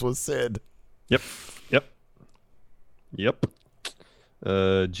what comes with Sid? Yep.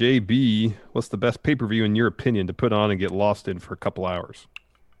 JB, what's the best pay-per-view in your opinion to put on and get lost in for a couple hours?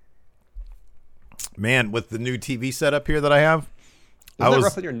 Man, with the new TV setup here that I have, Isn't that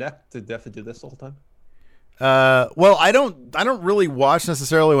rough on your neck to have to do this the whole time? Well, I don't really watch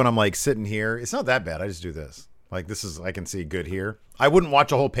necessarily when I'm like sitting here. It's not that bad. I just do this. Like this is, I can see good here. I wouldn't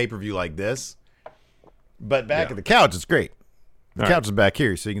watch a whole pay-per-view like this, but back at the couch, it's great. The couch is back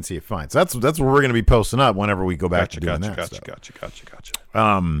here, so you can see it fine. So that's what we're going to be posting up whenever we go back to doing that stuff. Gotcha.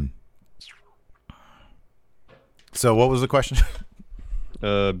 So what was the question?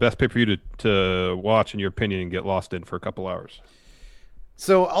 Best pay-per-view to watch, in your opinion, and get lost in for a couple hours.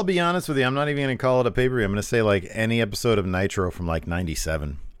 So I'll be honest with you. I'm not even going to call it a pay-per-view. I'm going to say like any episode of Nitro from like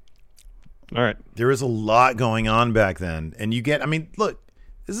 97. All right. There was a lot going on back then. And you get, I mean, look,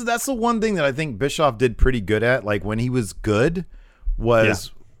 that's the one thing that I think Bischoff did pretty good at. Like when he was good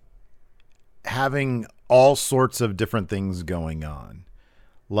was having all sorts of different things going on.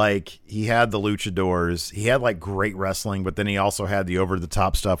 Like he had the luchadors, he had like great wrestling, but then he also had the over the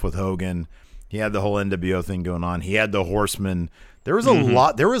top stuff with Hogan. He had the whole NWO thing going on. He had the Horsemen. There was a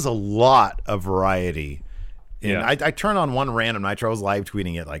lot. There was a lot of variety. And I turned on one random Nitro. I was live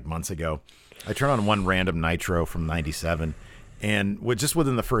tweeting it like months ago. I turned on one random Nitro from 97, and just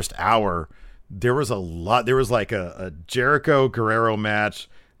within the first hour, there was a lot. There was like a Jericho Guerrero match.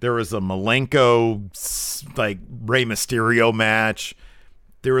 There was a Malenko like Rey Mysterio match.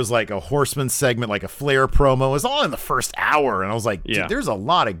 There was like a Horseman segment, like a Flair promo. It was all in the first hour, and I was like, dude, there's a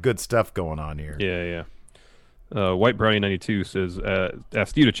lot of good stuff going on here. Yeah. White Brownie 92 says,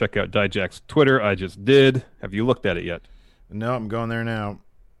 asked you to check out Dijak's Twitter. I just did. Have you looked at it yet? No, I'm going there now.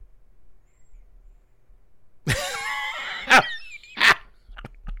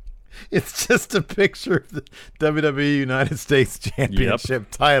 It's just a picture of the WWE United States Championship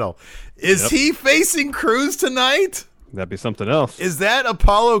title. Is he facing Cruz tonight? That'd be something else. Is that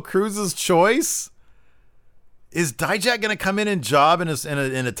Apollo Cruz's choice? Is Dijak going to come in and job in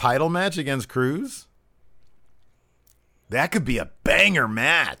a title match against Cruz? That could be a banger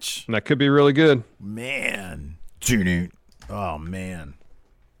match. That could be really good. Man. Oh, man.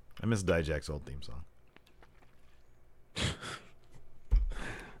 I miss Dijak's old theme song.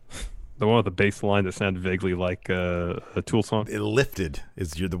 The one with the bass line that sounded vaguely like a Tool song. It lifted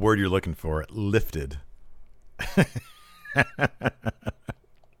is the word you're looking for. It lifted.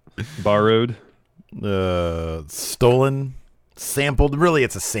 Borrowed. Stolen. Sampled. Really,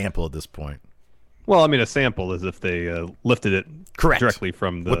 it's a sample at this point. Well, I mean, a sample is if they lifted it directly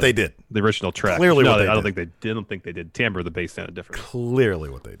from what they did, the original track. Clearly, no, what they I don't think they did. Timbre, the bass sounded different. Clearly,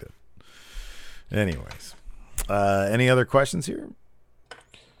 what they did. Anyways, any other questions here?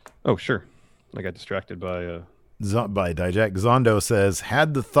 Oh, sure. I got distracted by Dijak. Zondo says,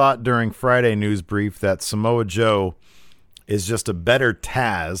 had the thought during Friday news brief that Samoa Joe is just a better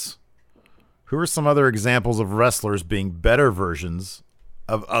Taz. Who are some other examples of wrestlers being better versions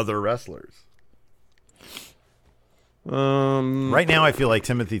of other wrestlers? Right now, I feel like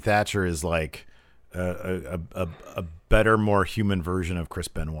Timothy Thatcher is like a better, more human version of Chris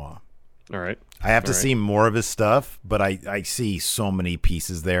Benoit. All right. I have to see more of his stuff, but I see so many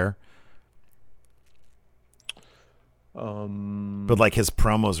pieces there. But like his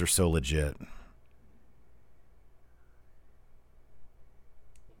promos are so legit.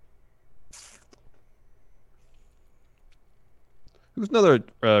 Who's another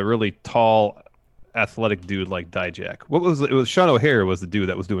really tall, athletic dude like Dijak? It was Sean O'Hare was the dude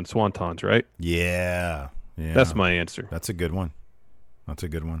that was doing swantons, right? Yeah. That's my answer. That's a good one.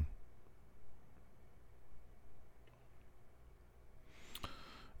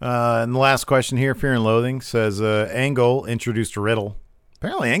 And the last question here, Fear and Loathing, says Angle introduced Riddle.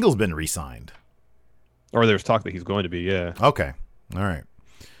 Apparently Angle's been re-signed. Or there's talk that he's going to be, yeah. Okay. All right.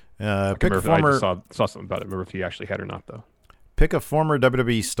 I saw something about it. Remember if he actually had or not, though. Pick a former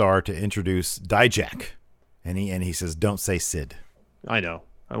WWE star to introduce Dijak. And he says, don't say Sid. I know.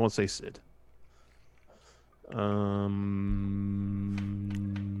 I won't say Sid.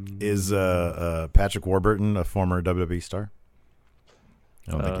 Is Patrick Warburton a former WWE star?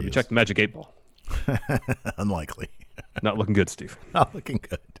 I don't think he is. Check the Magic 8 Ball. Unlikely. Not looking good, Steve. Not looking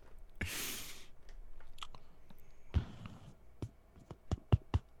good.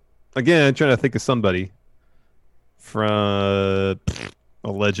 Again, trying to think of somebody from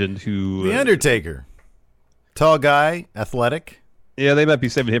a legend who... The Undertaker. Tall guy, athletic. Yeah, they might be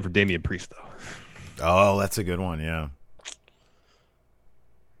saving him for Damian Priest, though. Oh, that's a good one, yeah.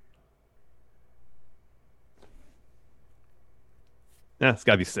 Yeah, it's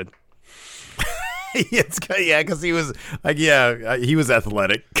got to be Sid. Because he was like, he was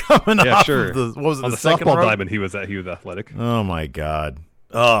athletic coming off. Sure. Of the, what was it? On the softball diamond, he was athletic. Oh my God.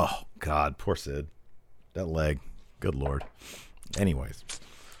 Oh God, poor Sid. That leg. Good Lord. Anyways,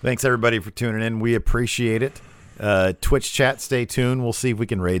 thanks everybody for tuning in. We appreciate it. Twitch chat, stay tuned. We'll see if we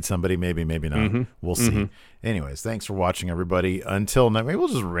can raid somebody. Maybe not. We'll see. Anyways, thanks for watching, everybody. Until now, maybe we'll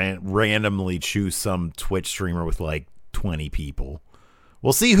just randomly choose some Twitch streamer with like 20 people.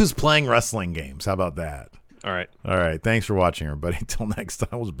 We'll see who's playing wrestling games. How about that? All right. All right. Thanks for watching, everybody. Until next time,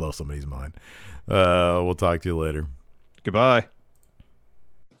 we'll just blow somebody's mind. We'll talk to you later. Goodbye.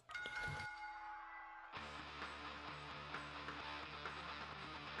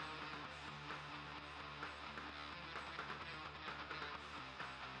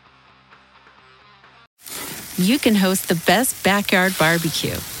 You can host the best backyard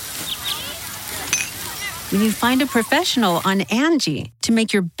barbecue when you find a professional on Angie to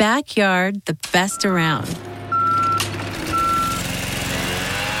make your backyard the best around.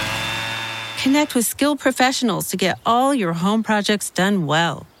 Connect with skilled professionals to get all your home projects done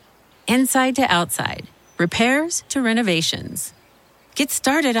well. Inside to outside, repairs to renovations. Get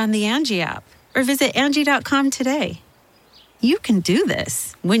started on the Angie app or visit Angie.com today. You can do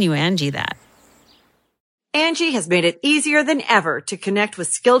this when you Angie that. Angie has made it easier than ever to connect with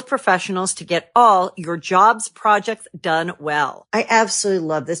skilled professionals to get all your jobs projects done well. I absolutely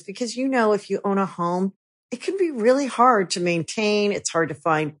love this because, you know, if you own a home, it can be really hard to maintain. It's hard to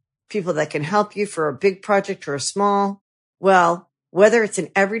find people that can help you for a big project or a small. Well, whether it's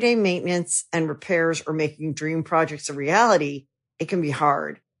in everyday maintenance and repairs or making dream projects a reality, it can be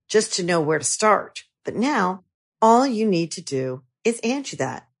hard just to know where to start. But now all you need to do is Angie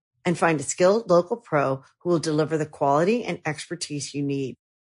that and find a skilled local pro who will deliver the quality and expertise you need.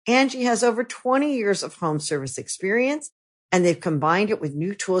 Angie has over 20 years of home service experience, and they've combined it with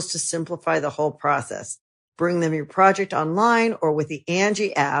new tools to simplify the whole process. Bring them your project online or with the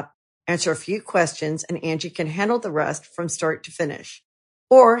Angie app, answer a few questions, and Angie can handle the rest from start to finish.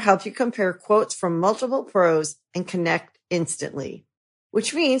 Or help you compare quotes from multiple pros and connect instantly,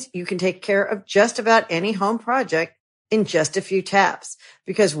 which means you can take care of just about any home project in just a few taps.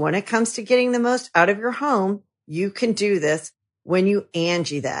 Because when it comes to getting the most out of your home, you can do this when you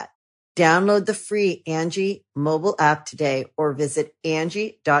Angie that. Download the free Angie mobile app today or visit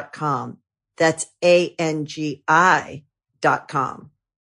Angie.com. That's ANGI.com.